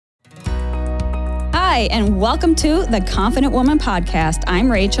Hi, and welcome to the Confident Woman Podcast. I'm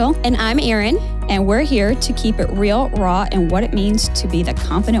Rachel. And I'm Erin. And we're here to keep it real, raw, and what it means to be the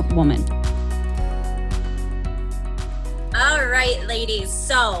confident woman. All right, ladies.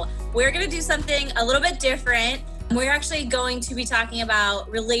 So we're going to do something a little bit different. We're actually going to be talking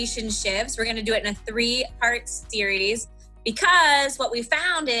about relationships. We're going to do it in a 3-part series because what we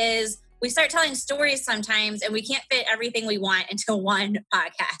found is we start telling stories sometimes and we can't fit everything we want into one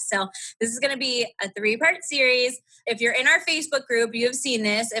podcast. So this is going to be a 3-part series. If you're in our Facebook group, you have seen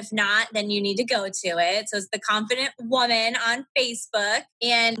this. If not, then you need to go to it. So it's The Confident Woman on Facebook.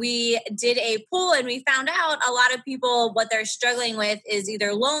 And we did a poll and we found out a lot of people, what they're struggling with is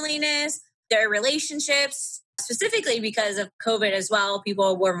either loneliness, their relationships, specifically because of COVID as well.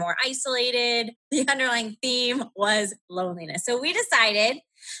 People were more isolated. The underlying theme was loneliness. So we decided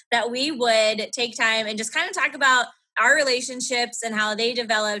that we would take time and just kind of talk about our relationships and how they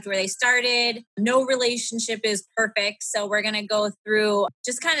developed, where they started. No relationship is perfect. So we're going to go through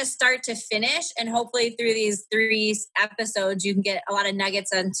just kind of start to finish. And hopefully through these 3 episodes, you can get a lot of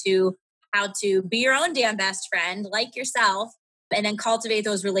nuggets into how to be your own damn best friend, like yourself, and then cultivate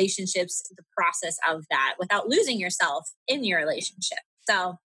those relationships, the process of that without losing yourself in your relationship.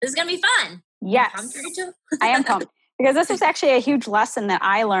 So this is going to be fun. Yes, Pumped, Rachel? I am pumped. Because this was actually a huge lesson that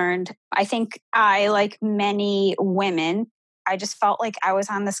I learned. I think I, like many women, I just felt like I was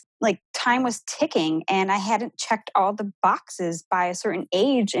on this, like time was ticking and I hadn't checked all the boxes by a certain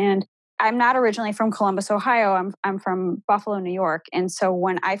age. And I'm not originally from Columbus, Ohio. I'm from Buffalo, New York. And so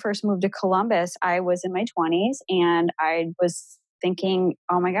when I first moved to Columbus, I was in my 20s and I was thinking,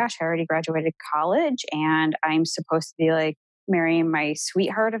 oh my gosh, I already graduated college and I'm supposed to be like marrying my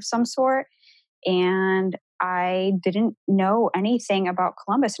sweetheart of some sort. And I didn't know anything about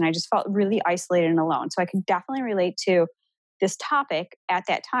Columbus and I just felt really isolated and alone. So I could definitely relate to this topic at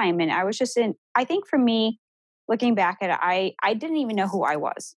that time. And I was just I think for me, looking back at it, I didn't even know who I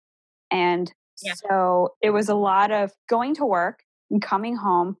was. And so it was a lot of going to work and coming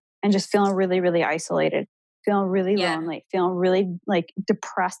home and just feeling really, really isolated, feeling really lonely, feeling really like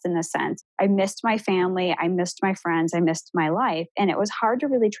depressed in a sense. I missed my family. I missed my friends. I missed my life. And it was hard to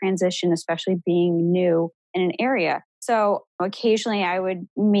really transition, especially being new in an area. So occasionally I would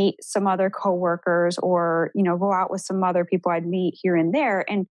meet some other coworkers or, go out with some other people I'd meet here and there.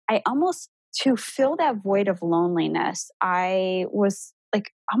 And I almost, to fill that void of loneliness, I was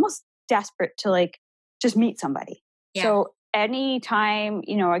like almost desperate to like just meet somebody. Yeah. So anytime,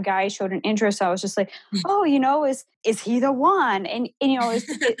 a guy showed an interest, I was just like, oh, is he the one? And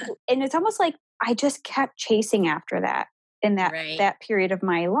and it's almost like I just kept chasing after that in that period of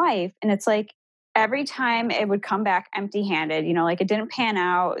my life. And it's like, every time it would come back empty-handed, like it didn't pan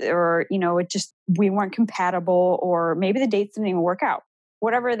out or, we weren't compatible or maybe the dates didn't even work out.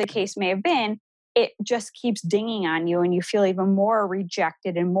 Whatever the case may have been, it just keeps dinging on you and you feel even more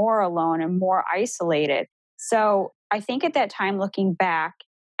rejected and more alone and more isolated. So I think at that time, looking back,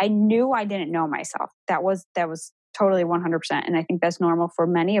 I knew I didn't know myself. That was totally 100%. And I think that's normal for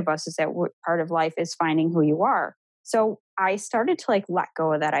many of us, is that part of life is finding who you are. So I started to like let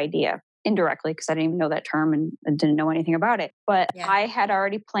go of that idea. Indirectly, because I didn't even know that term and didn't know anything about it. But I had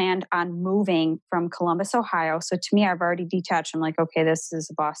already planned on moving from Columbus, Ohio. So to me, I've already detached. I'm like, okay, this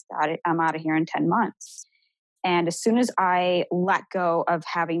is a bust. I'm out of here in 10 months. And as soon as I let go of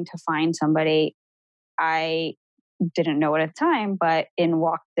having to find somebody, I didn't know it at the time, but in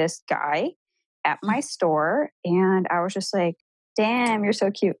walked this guy at my store. And I was just like, damn, you're so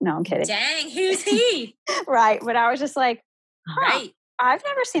cute. No, I'm kidding. Dang, who's he? Right. But I was just like, right. I've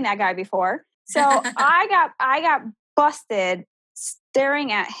never seen that guy before. So I got busted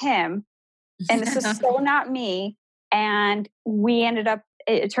staring at him. And this is so not me. And we ended up,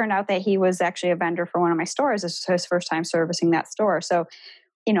 it turned out that he was actually a vendor for one of my stores. This was his first time servicing that store. So,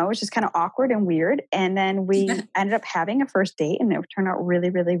 it was just kind of awkward and weird. And then we ended up having a first date and it turned out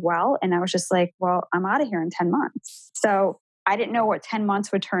really, really well. And I was just like, well, I'm out of here in 10 months. So I didn't know what 10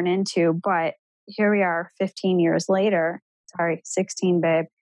 months would turn into, but here we are 15 years later. Sorry, 16, babe.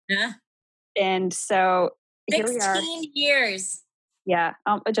 Yeah. And so 16 years. Yeah,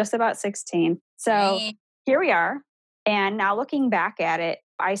 just about 16. So here we are. And now looking back at it,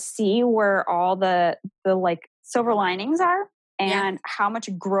 I see where all the like silver linings are and how much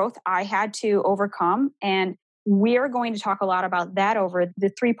growth I had to overcome. And we're going to talk a lot about that over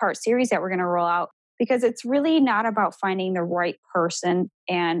the 3-part series that we're going to roll out, because it's really not about finding the right person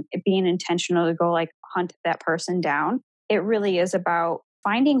and being intentional to go like hunt that person down. It really is about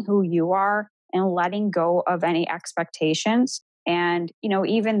finding who you are and letting go of any expectations. And,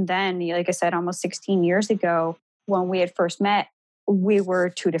 even then, like I said, almost 16 years ago, when we had first met, we were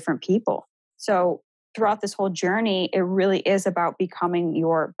 2 different people. So throughout this whole journey, it really is about becoming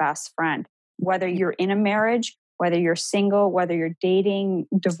your best friend. Whether you're in a marriage, whether you're single, whether you're dating,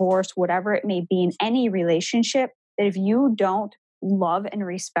 divorced, whatever it may be in any relationship, that if you don't love and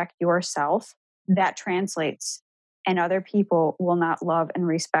respect yourself, that translates. And other people will not love and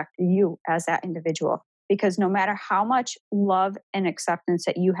respect you as that individual. Because no matter how much love and acceptance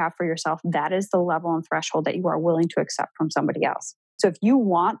that you have for yourself, that is the level and threshold that you are willing to accept from somebody else. So if you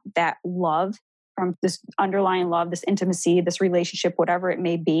want that love from this underlying love, this intimacy, this relationship, whatever it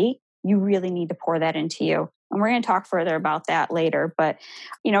may be, you really need to pour that into you. And we're going to talk further about that later. But,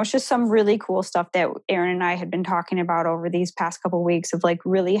 it's just some really cool stuff that Erin and I had been talking about over these past couple of weeks of like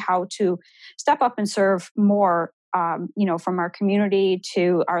really how to step up and serve more, from our community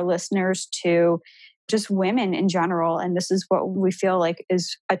to our listeners to just women in general. And this is what we feel like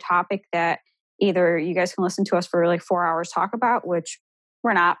is a topic that either you guys can listen to us for like 4 hours talk about, which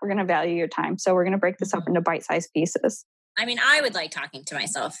we're not. We're going to value your time. So we're going to break this up into bite-sized pieces. I mean, I would like talking to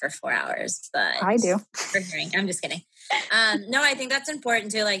myself for 4 hours, but I do. I'm just kidding. No, I think that's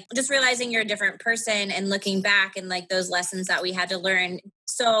important too. Like just realizing you're a different person and looking back and like those lessons that we had to learn.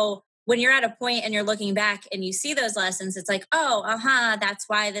 So when you're at a point and you're looking back and you see those lessons, it's like, that's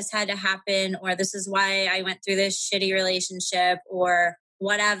why this had to happen, or this is why I went through this shitty relationship or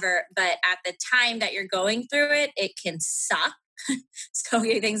whatever. But at the time that you're going through it, it can suck. So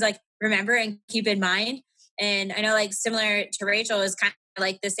things like remember and keep in mind. And I know like similar to Rachel is kind of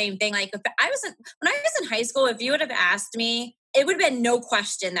like the same thing. Like when I was in high school, if you would have asked me, it would have been no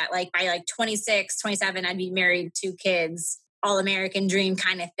question that like by like 26, 27, I'd be married, 2 kids, all American dream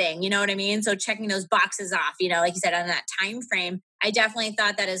kind of thing. You know what I mean? So checking those boxes off, like you said, on that time frame, I definitely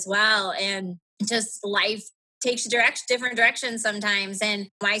thought that as well. And just life takes you different directions sometimes. And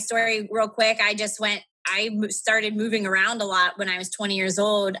my story real quick, I started moving around a lot when I was 20 years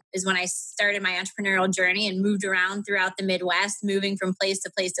old is when I started my entrepreneurial journey and moved around throughout the Midwest, moving from place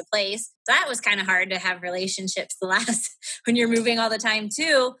to place to place. That was kind of hard to have relationships last when you're moving all the time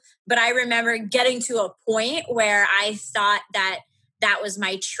too. But I remember getting to a point where I thought that was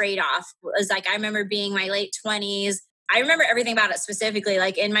my trade-off. It was like, I remember being my late 20s. I remember everything about it specifically,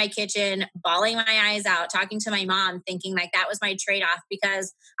 like in my kitchen, bawling my eyes out, talking to my mom, thinking like that was my trade-off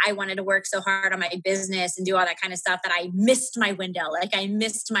because I wanted to work so hard on my business and do all that kind of stuff that I missed my window. Like I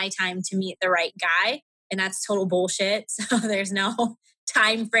missed my time to meet the right guy. And that's total bullshit. So there's no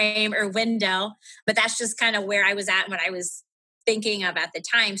time frame or window, but that's just kind of where I was at and what I was thinking of at the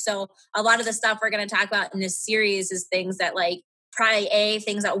time. So a lot of the stuff we're going to talk about in this series is things that like probably A,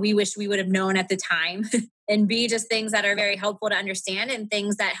 things that we wish we would have known at the time, and B, just things that are very helpful to understand and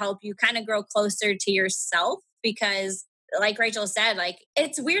things that help you kind of grow closer to yourself. Because like Rachel said, like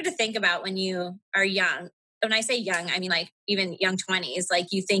it's weird to think about when you are young. When I say young, I mean like even young 20s, like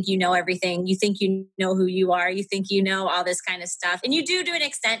you think you know everything. You think you know who you are. You think you know all this kind of stuff. And you do to an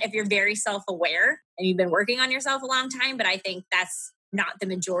extent if you're very self-aware and you've been working on yourself a long time. But I think that's not the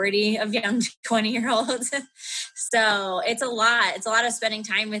majority of young 20-year-olds. So it's a lot. It's a lot of spending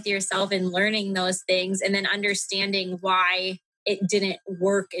time with yourself and learning those things and then understanding why it didn't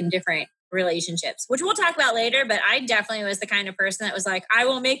work in different relationships, which we'll talk about later. But I definitely was the kind of person that was like, I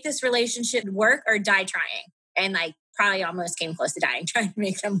will make this relationship work or die trying. And like probably almost came close to dying trying to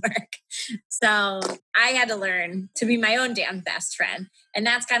make them work. So I had to learn to be my own damn best friend. And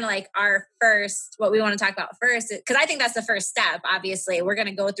that's kind of like our first, what we want to talk about first, because I think that's the first step. Obviously, we're going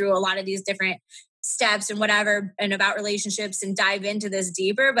to go through a lot of these different steps and whatever and about relationships and dive into this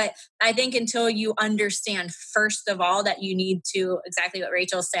deeper. But I think until you understand, first of all, that you need to, exactly what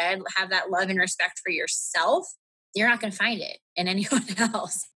Rachel said, have that love and respect for yourself, you're not going to find it in anyone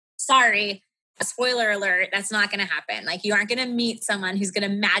else. Sorry. Spoiler alert, that's not going to happen. Like you aren't going to meet someone who's going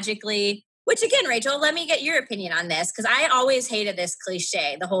to magically, which again, Rachel, let me get your opinion on this. Cause I always hated this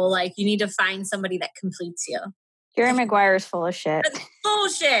cliche, the whole, like, you need to find somebody that completes you. Jerry Maguire is full of shit. That's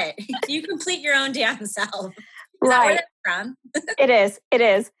bullshit. You complete your own damn self. Is right. that where that's from? It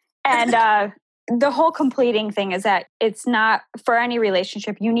is. And, the whole completing thing is that it's not for any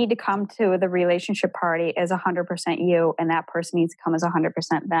relationship. You need to come to the relationship party as 100% you, and that person needs to come as 100%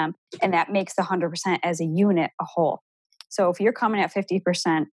 them. And that makes the 100% as a unit a whole. So if you're coming at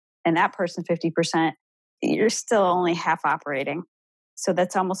 50% and that person 50%, you're still only half operating. So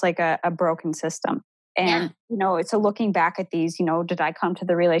that's almost like a broken system. And, it's a looking back at these, did I come to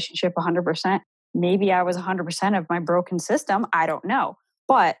the relationship 100%? Maybe I was 100% of my broken system. I don't know.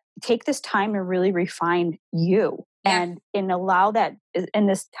 But take this time to really refine you and allow that in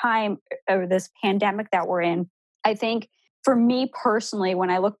this time or this pandemic that we're in. I think for me personally, when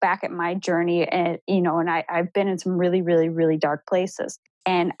I look back at my journey and, and I've been in some really, really, really dark places.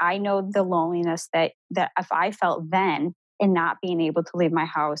 And I know the loneliness that if I felt then and not being able to leave my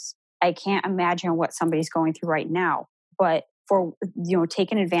house, I can't imagine what somebody's going through right now. But for,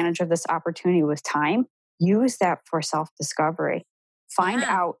 taking advantage of this opportunity with time, use that for self-discovery. Find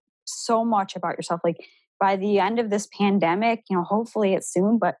out so much about yourself. Like by the end of this pandemic, hopefully it's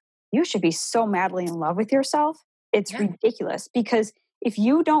soon, but you should be so madly in love with yourself. It's ridiculous, because if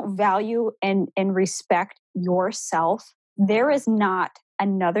you don't value and respect yourself, there is not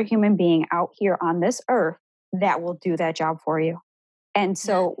another human being out here on this earth that will do that job for you. And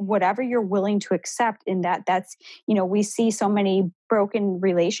so whatever you're willing to accept in that's, we see so many broken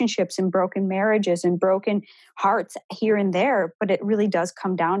relationships and broken marriages and broken hearts here and there, but it really does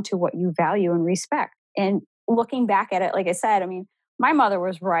come down to what you value and respect. And looking back at it, like I said, I mean, my mother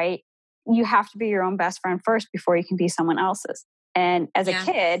was right. You have to be your own best friend first before you can be someone else's. And as a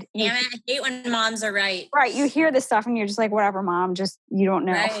kid, I hate when moms are right. Right. You hear this stuff and you're just like, whatever, mom, just, you don't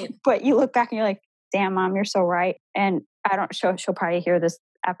know. Right. But you look back and you're like, damn, mom, you're so right. And she'll probably hear this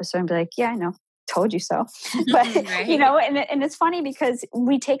episode and be like, yeah, I know, told you so. But, right. And it's funny because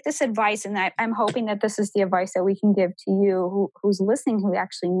we take this advice, and I'm hoping that this is the advice that we can give to you who's listening, who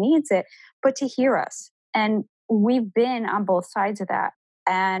actually needs it, but to hear us. And we've been on both sides of that.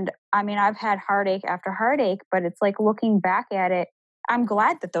 And I mean, I've had heartache after heartache, but it's like looking back at it, I'm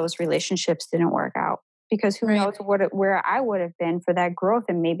glad that those relationships didn't work out, because who knows where I would have been for that growth.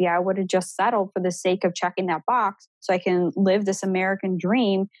 And maybe I would have just settled for the sake of checking that box so I can live this American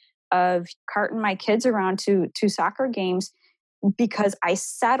dream of carting my kids around to soccer games, because I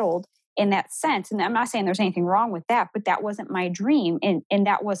settled in that sense. And I'm not saying there's anything wrong with that, but that wasn't my dream. And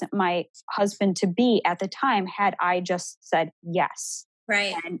that wasn't my husband to be at the time, had I just said yes.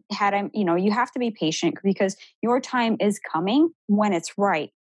 Right. And had I, you have to be patient, because your time is coming when it's right.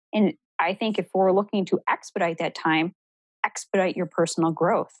 And I think if we're looking to expedite that time, expedite your personal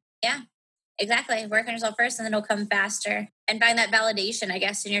growth. Yeah, exactly. Work on yourself first and then it'll come faster. And find that validation, I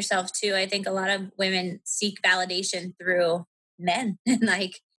guess, in yourself too. I think a lot of women seek validation through men and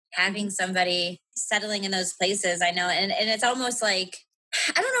like having somebody settling in those places. I know. And it's almost like,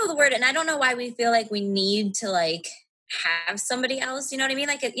 I don't know the word, and I don't know why we feel like we need to like have somebody else, you know what I mean?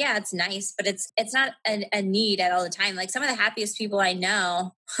 Like, it's nice, but it's not a need at all the time. Like some of the happiest people I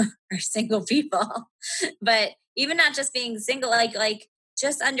know are single people, but even not just being single, like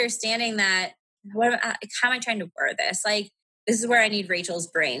just understanding that, how am I trying to word this? Like, this is where I need Rachel's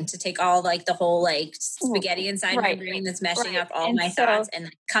brain to take all like the whole like spaghetti inside my brain that's meshing up all my thoughts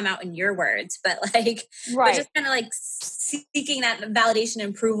and come out in your words. But like, but just kind of like seeking that validation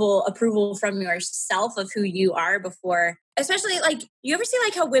and approval from yourself of who you are before, especially like, you ever see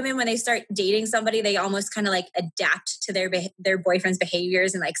like how women, when they start dating somebody, they almost kind of like adapt to their boyfriend's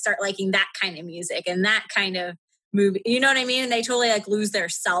behaviors and like start liking that kind of music and that kind of movie, you know what I mean? And they totally like lose their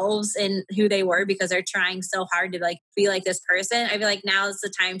selves in who they were because they're trying so hard to like be like this person. I feel like now is the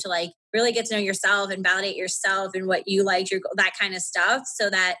time to like really get to know yourself and validate yourself and what you like, that kind of stuff, so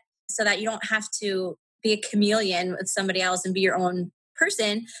that you don't have to be a chameleon with somebody else and be your own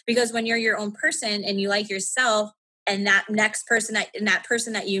person. Because when you're your own person and you like yourself, and that next person that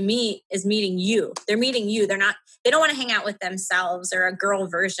person that you meet is meeting you. They're meeting you. They don't want to hang out with themselves or a girl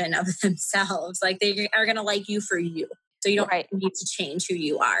version of themselves. Like they are going to like you for you. So you don't need to change who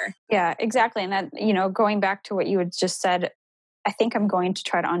you are. Yeah, exactly. And that, going back to what you had just said, I think I'm going to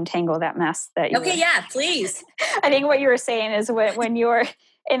try to untangle that mess that you Okay, yeah, please. I think what you were saying is when you're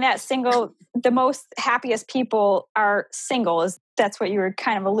in that single, the most happiest people are single. That's what you were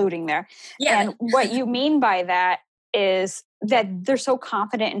kind of alluding there. Yeah. And what you mean by that is that they're so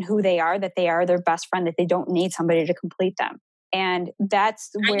confident in who they are, that they are their best friend, that they don't need somebody to complete them. And that's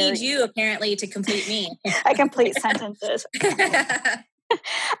where... I need you, apparently, to complete me. I complete sentences.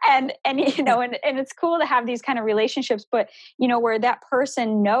 and it's cool to have these kind of relationships, but, where that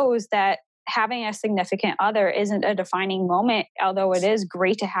person knows that having a significant other isn't a defining moment, although it is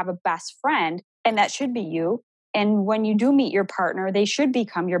great to have a best friend, and that should be you. And when you do meet your partner, they should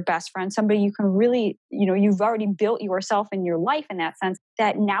become your best friend, somebody you can really, you've already built yourself in your life in that sense,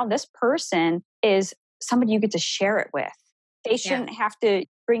 that now this person is somebody you get to share it with. They shouldn't have to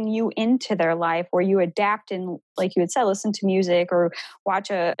bring you into their life where you adapt and, like you had said, listen to music or watch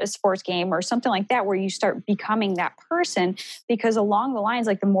a sports game or something like that, where you start becoming that person. Because along the lines,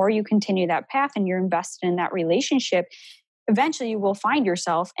 like the more you continue that path and you're invested in that relationship, eventually you will find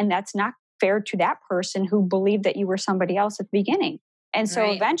yourself, and that's not fair to that person who believed that you were somebody else at the beginning. And so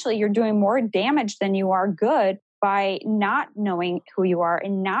eventually you're doing more damage than you are good by not knowing who you are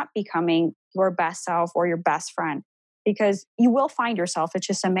and not becoming your best self or your best friend, because you will find yourself. It's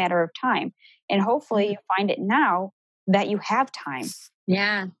just a matter of time. And hopefully you find it now that you have time.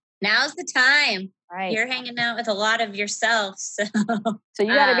 Yeah. Now's the time. Right. You're hanging out with a lot of yourself. So you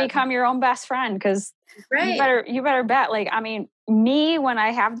got to become your own best friend, because you better bet. Like, I mean, me, when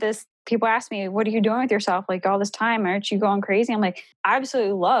I have this, people ask me, what are you doing with yourself? Like all this time, aren't you going crazy? I'm like, I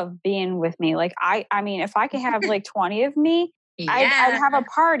absolutely love being with me. Like, I mean, if I could have like 20 of me, I'd have a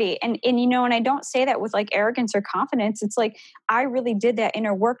party. And, you know, and I don't say that with like arrogance or confidence. It's like, I really did that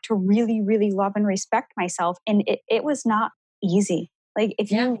inner work to really, really love and respect myself. And it was not easy. Like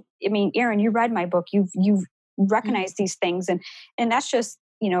if you, I mean, Erin, you read my book, you've recognized these things, and that's just,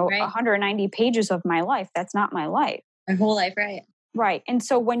 you know, 190 pages of my life. That's not my life. My whole life. Right. Right. And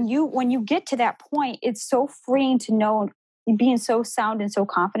so when you get to that point, it's so freeing to know, being so sound and so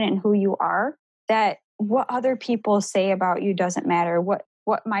confident in who you are, that what other people say about you doesn't matter. What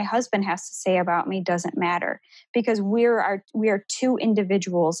my husband has to say about me doesn't matter, because we are two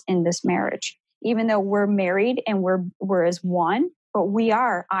individuals in this marriage. Even though we're married and we're as one, but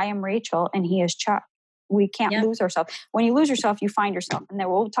I am Rachel and he is Chuck. We can't lose ourselves. When you lose yourself, you find yourself. And then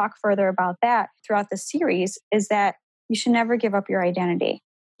we'll talk further about that throughout the series, is that you should never give up your identity.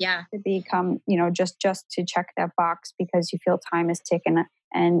 Yeah. To become, you know, just to check that box because you feel time is ticking.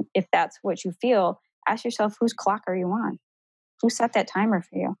 And if that's what you feel, ask yourself, whose clock are you on? Who set that timer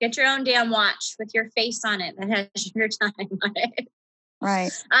for you? Get your own damn watch with your face on it that has your time on it.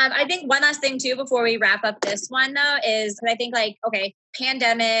 Right. I think one last thing too, before we wrap up this one though, is I think like, okay,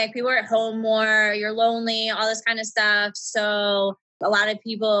 pandemic, people are at home more, you're lonely, all this kind of stuff. So a lot of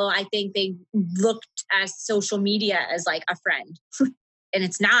people, I think they looked at social media as like a friend and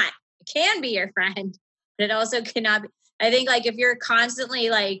it's not. It can be your friend, but it also cannot be. I think like if you're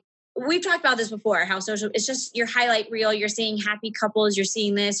constantly like, we've talked about this before, how social, it's just your highlight reel. You're seeing happy couples, you're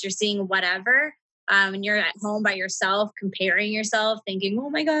seeing this, you're seeing whatever. And you're at home by yourself, comparing yourself, thinking, oh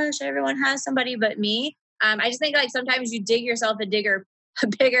my gosh, everyone has somebody but me. I just think like sometimes you dig yourself a bigger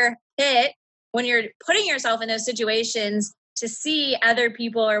pit when you're putting yourself in those situations to see other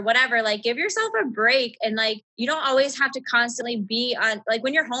people or whatever. Like give yourself a break, and like you don't always have to constantly be on, like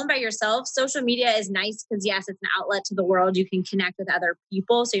when you're home by yourself, social media is nice because yes, it's an outlet to the world. You can connect with other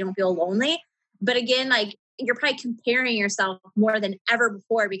people so you don't feel lonely. But again, like you're probably comparing yourself more than ever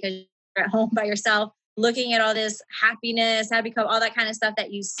before because you're at home by yourself, looking at all this happiness, all that kind of stuff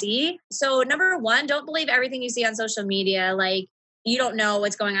that you see. So number one, don't believe everything you see on social media. Like you don't know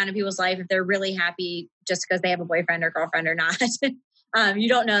what's going on in people's life, if they're really happy just because they have a boyfriend or girlfriend or not. You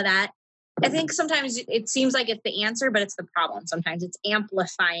don't know that. I think sometimes it seems like it's the answer, but it's the problem. Sometimes it's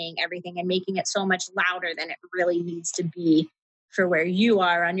amplifying everything and making it so much louder than it really needs to be for where you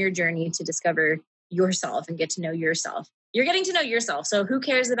are on your journey to discover yourself and get to know yourself. You're getting to know yourself. So who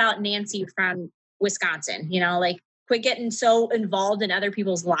cares about Nancy from Wisconsin? You know, like quit getting so involved in other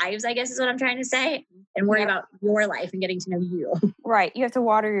people's lives, I guess is what I'm trying to say, and worry about your life and getting to know you. Right. You have to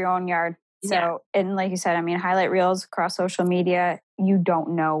water your own yard. So, and like you said, I mean, highlight reels across social media, you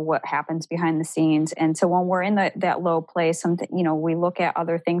don't know what happens behind the scenes. And so when we're in that low place, something, you know, we look at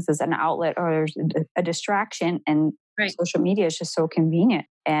other things as an outlet or a distraction, and social media is just so convenient,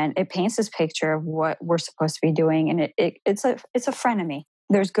 and it paints this picture of what we're supposed to be doing. And it's a frenemy.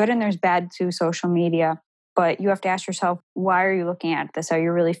 There's good and there's bad to social media, but you have to ask yourself, why are you looking at this? Are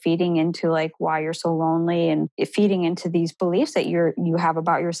you really feeding into like why you're so lonely, and feeding into these beliefs that you have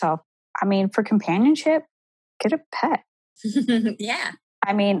about yourself? I mean, for companionship, get a pet. Yeah.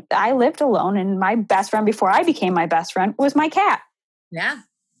 I mean, I lived alone, and my best friend before I became my best friend was my cat. Yeah.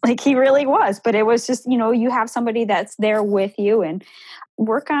 Like he really was. But it was just, you know, you have somebody that's there with you, and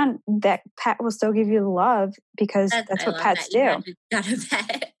work on that. Pet will still give you the love, because that's what pets do. Got a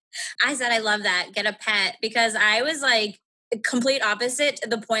pet. I said, I love that. Get a pet, because I was like the complete opposite, to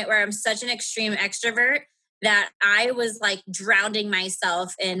the point where I'm such an extreme extrovert that I was like drowning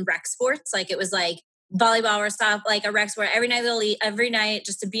myself in rec sports. Like it was like volleyball or stuff, like a rec sport every night,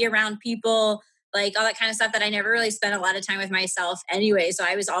 just to be around people, like all that kind of stuff that I never really spent a lot of time with myself anyway. So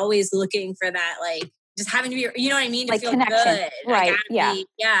I was always looking for that, like just having to be, you know what I mean? To like feel connection. Good. Right. Yeah.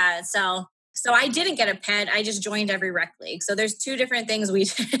 Yeah. So I didn't get a pet. I just joined every rec league. So there's two different things we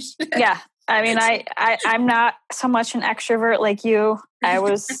did. Yeah. I mean, I'm not so much an extrovert like you. I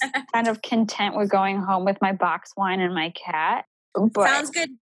was kind of content with going home with my box wine and my cat. But, sounds good.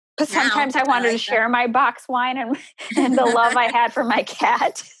 But sometimes I wanted to share my box wine and the love I had for my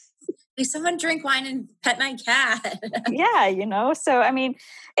cat. Please someone drink wine and pet my cat. Yeah, you know? So, I mean,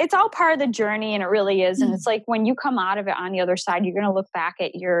 it's all part of the journey, and it really is. And it's like when you come out of it on the other side, you're going to look back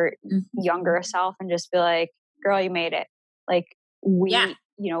at your younger self and just be like, girl, you made it. Like we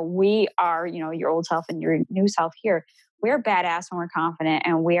are, you know, your old self and your new self here. we're badass and we're confident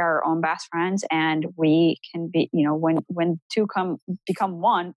and we are our own best friends, and we can be, when two become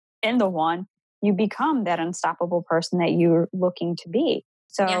one in the one, you become that unstoppable person that you're looking to be.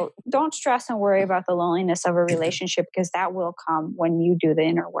 So don't stress and worry about the loneliness of a relationship, because that will come when you do the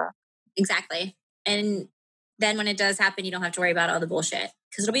inner work. Exactly. And then when it does happen, you don't have to worry about all the bullshit,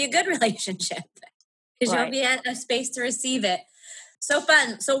 because it'll be a good relationship, because you'll be at a space to receive it. So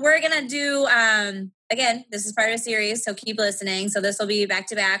fun. So we're going to do, again, this is part of a series, so keep listening. So this will be back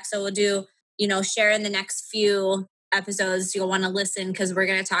to back. So we'll do, share in the next few episodes. You'll want to listen, because we're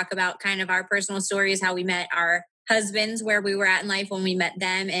going to talk about kind of our personal stories, how we met our husbands, where we were at in life when we met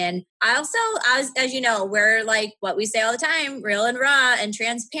them. And I also, as you know, we're like what we say all the time, real and raw and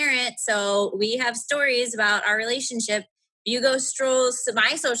transparent. So we have stories about our relationship. If you go stroll to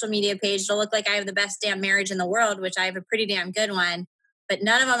my social media page, it'll look like I have the best damn marriage in the world, which I have a pretty damn good one, but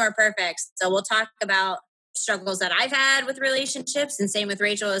none of them are perfect. So we'll talk about struggles that I've had with relationships, and same with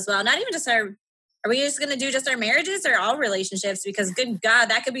Rachel as well. Not even just are we just going to do just our marriages or all relationships? Because good God,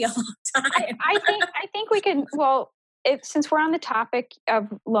 that could be a long time. I think we can, since we're on the topic of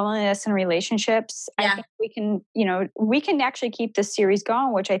loneliness and relationships, I think we can actually keep this series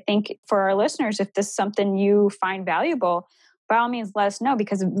going, which I think for our listeners, if this is something you find valuable, by all means, let us know,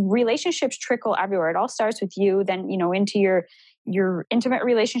 because relationships trickle everywhere. It all starts with you, then, into your intimate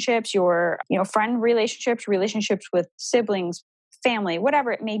relationships, your, friend relationships with siblings, family,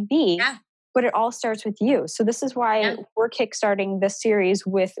 whatever it may be. Yeah. But it all starts with you. So this is why we're kickstarting this series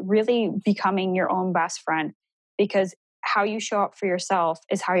with really becoming your own best friend, because how you show up for yourself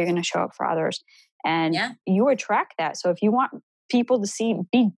is how you're going to show up for others. And you attract that. So if you want people to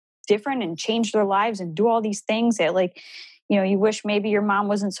be different and change their lives and do all these things that you wish maybe your mom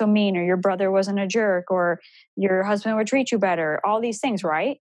wasn't so mean, or your brother wasn't a jerk, or your husband would treat you better, all these things,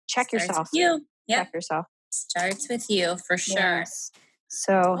 right? Check yourself. Check yourself. Starts with you for sure. Yes.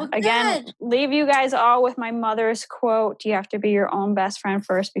 So again, leave you guys all with my mother's quote. You have to be your own best friend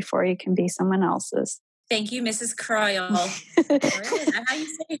first before you can be someone else's. Thank you, Mrs. Croyle. Is that how you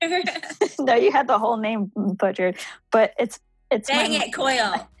say her? No, you had the whole name butchered, but it's Dang it,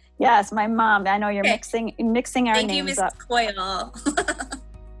 Coyle. Yes, my mom. I know you're mixing our Thank names you, up. Coyle.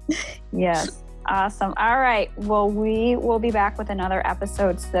 Yes. Awesome. All right. Well, we will be back with another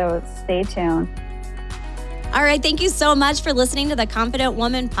episode, so stay tuned. All right. Thank you so much for listening to the Confident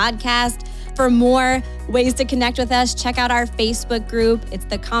Woman podcast. For more ways to connect with us, check out our Facebook group. It's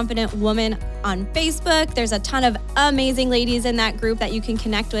the Confident Woman on Facebook. There's a ton of amazing ladies in that group that you can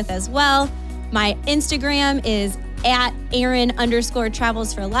connect with as well. My Instagram is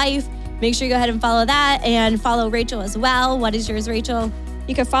 @Erin_Travels for Life. Make sure you go ahead and follow that, and follow Rachel as well. What is yours, Rachel?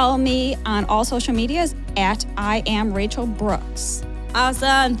 You can follow me on all social medias @I am Rachel Brooks.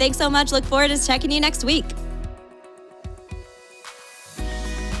 Awesome. Thanks so much. Look forward to checking you next week.